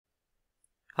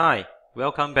Hi,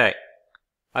 welcome back.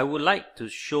 I would like to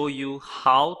show you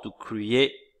how to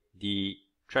create the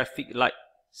traffic light,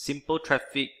 simple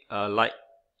traffic light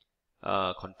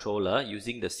controller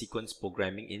using the sequence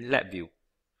programming in LabVIEW.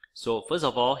 So first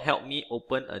of all, help me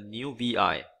open a new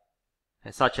VI,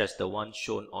 such as the one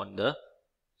shown on the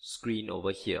screen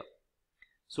over here.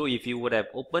 So if you would have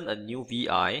opened a new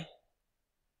VI,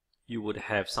 you would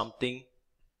have something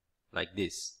like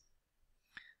this.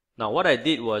 Now what I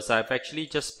did was I've actually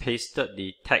just pasted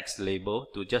the text label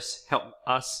to just help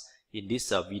us in this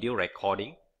video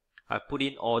recording. I put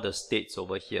in all the states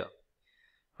over here,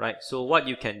 right? So what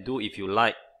you can do, if you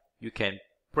like, you can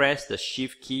press the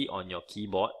shift key on your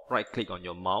keyboard, right click on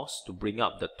your mouse to bring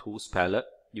up the tools palette.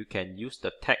 You can use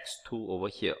the text tool over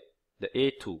here, the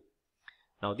A tool.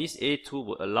 Now this A tool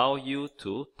will allow you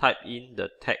to type in the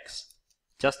text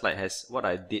just like as what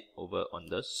I did over on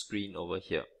the screen over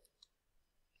here.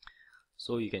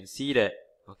 So you can see that,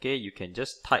 okay, you can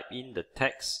just type in the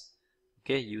text,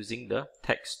 okay, using the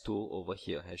text tool over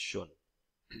here as shown.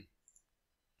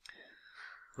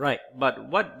 Right, but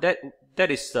what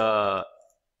that is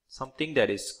something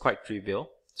that is quite trivial.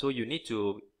 So you need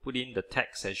to put in the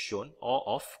text as shown, all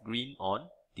off, green on,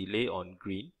 delay on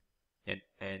green,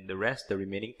 and the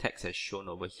remaining text as shown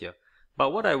over here.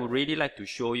 But what I would really like to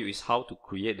show you is how to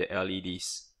create the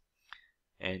LEDs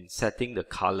and setting the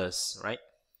colors, right?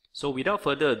 So without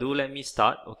further ado, let me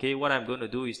start. Okay, what I'm going to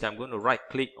do is that I'm going to right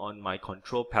click on my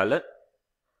control palette.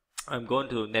 I'm going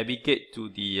to navigate to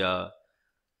the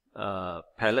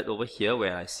palette over here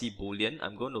where I see Boolean.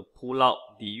 I'm going to pull out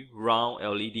the round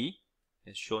LED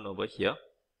as shown over here.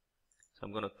 So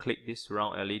I'm going to click this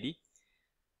round LED.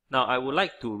 Now I would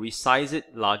like to resize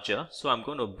it larger, so I'm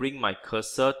going to bring my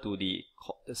cursor to the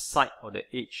side or the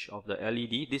edge of the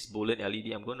LED, this Boolean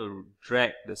LED. I'm going to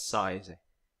drag the size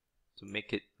to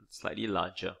make it slightly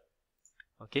larger.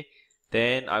 Okay,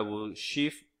 then I will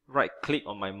shift right click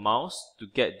on my mouse to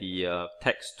get the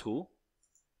text tool,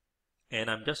 and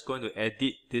I'm just going to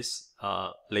edit this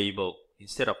label.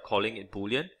 Instead of calling it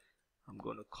Boolean, I'm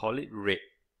going to call it red,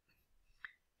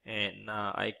 and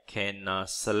I can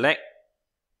select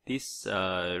this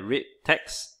red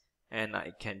text, and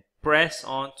I can press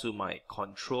onto my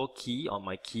control key on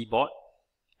my keyboard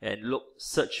and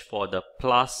search for the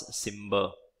plus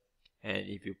symbol. And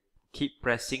if you keep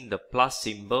pressing the plus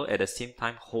symbol at the same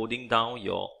time holding down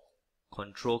your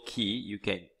control key, you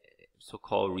can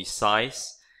so-called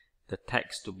resize the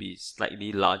text to be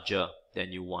slightly larger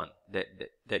than you want,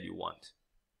 that you want.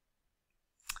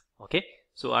 Okay,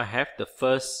 so I have the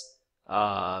first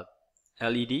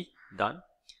LED done.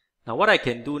 Now what I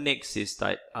can do next is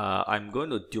that I'm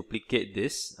going to duplicate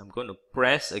this. I'm going to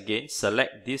press again,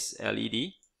 select this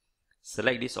LED,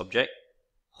 select this object,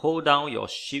 hold down your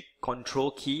shift control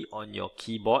key on your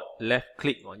keyboard, left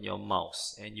click on your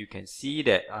mouse, and you can see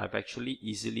that I've actually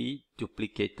easily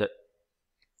duplicated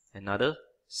another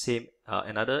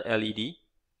LED.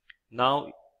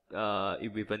 Now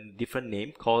with a different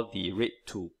name called the red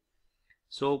tool.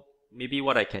 So maybe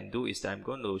what I can do is that I'm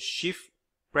going to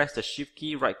press the shift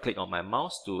key, right click on my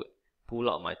mouse to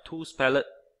pull out my tools palette,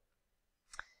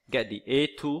 get the A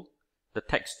tool, the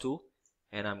text tool,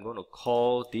 and I'm going to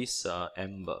call this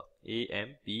Amber,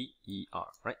 A-M-B-E-R,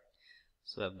 right?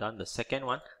 So I've done the second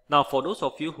one. Now for those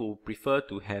of you who prefer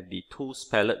to have the tools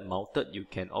palette mounted, you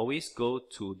can always go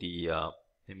to the,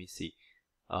 let me see,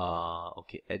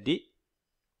 okay, edit.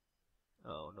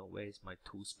 Oh no, where is my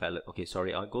tools palette? Okay,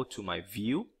 sorry, I'll go to my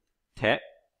view tab,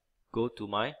 go to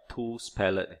my tools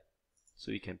palette.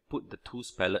 So you can put the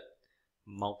tools palette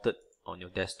mounted on your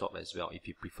desktop as well if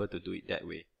you prefer to do it that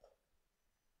way.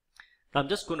 Now I'm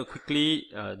just going to quickly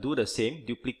do the same,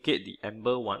 duplicate the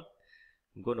Amber one.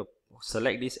 I'm going to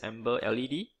select this Amber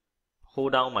LED,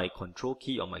 hold down my control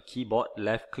key on my keyboard,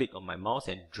 left click on my mouse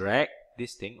and drag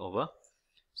this thing over.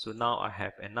 So now I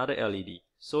have another LED.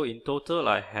 So in total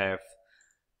I have,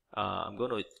 I'm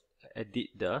going to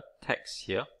edit the text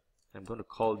here. I'm going to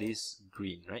call this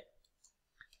green, right?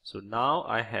 So now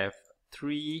I have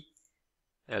 3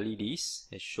 LEDs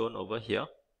as shown over here.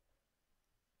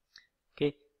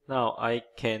 Okay, now I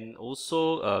can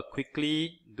also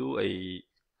quickly do a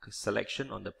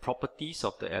selection on the properties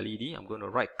of the LED. I'm going to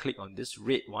right click on this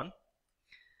red one.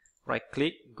 Right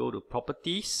click, go to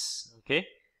properties, okay,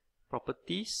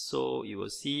 properties. So you will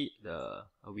see the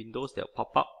windows that will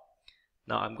pop up.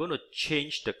 Now I'm going to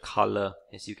change the color,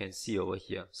 as you can see over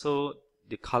here. So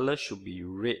the color should be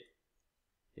red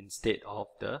instead of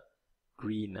the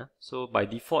green. So by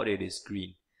default it is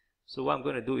green. So what I'm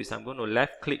going to do is I'm going to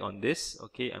left click on this.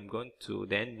 Okay, I'm going to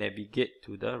then navigate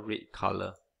to the red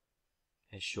color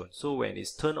as shown. So when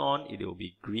it's turned on, it will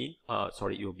be green.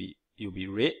 It will be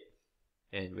red,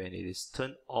 and when it is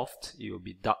turned off, it will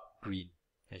be dark green,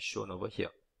 as shown over here.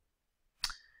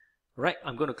 Right,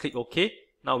 I'm going to click OK.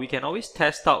 Now we can always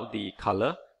test out the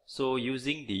color. So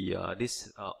using the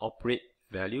operate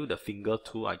value, the finger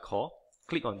tool I call,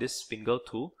 click on this finger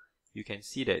tool. You can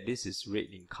see that this is red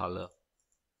in color.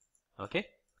 Okay.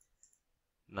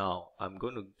 Now I'm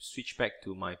going to switch back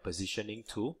to my positioning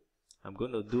tool. I'm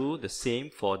going to do the same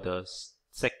for the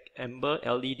amber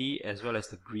LED as well as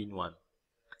the green one.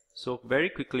 So very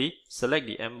quickly, select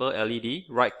the amber LED,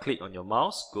 right click on your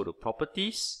mouse, go to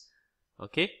properties,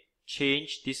 okay,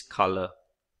 change this color.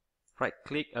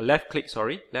 Left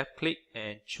click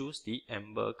and choose the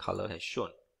amber color as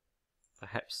shown.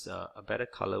 Perhaps a better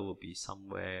color will be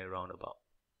somewhere around about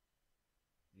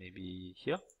maybe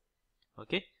here.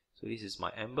 Okay, so this is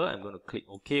my amber. I'm going to click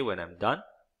OK when I'm done,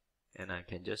 and I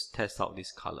can just test out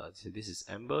this color. So this is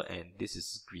amber and this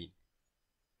is green.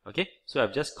 Okay, so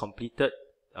I've just completed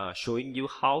showing you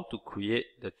how to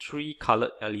create the 3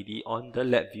 colored LED on the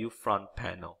LED view front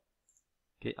panel.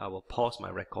 Okay, I will pause my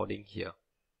recording here.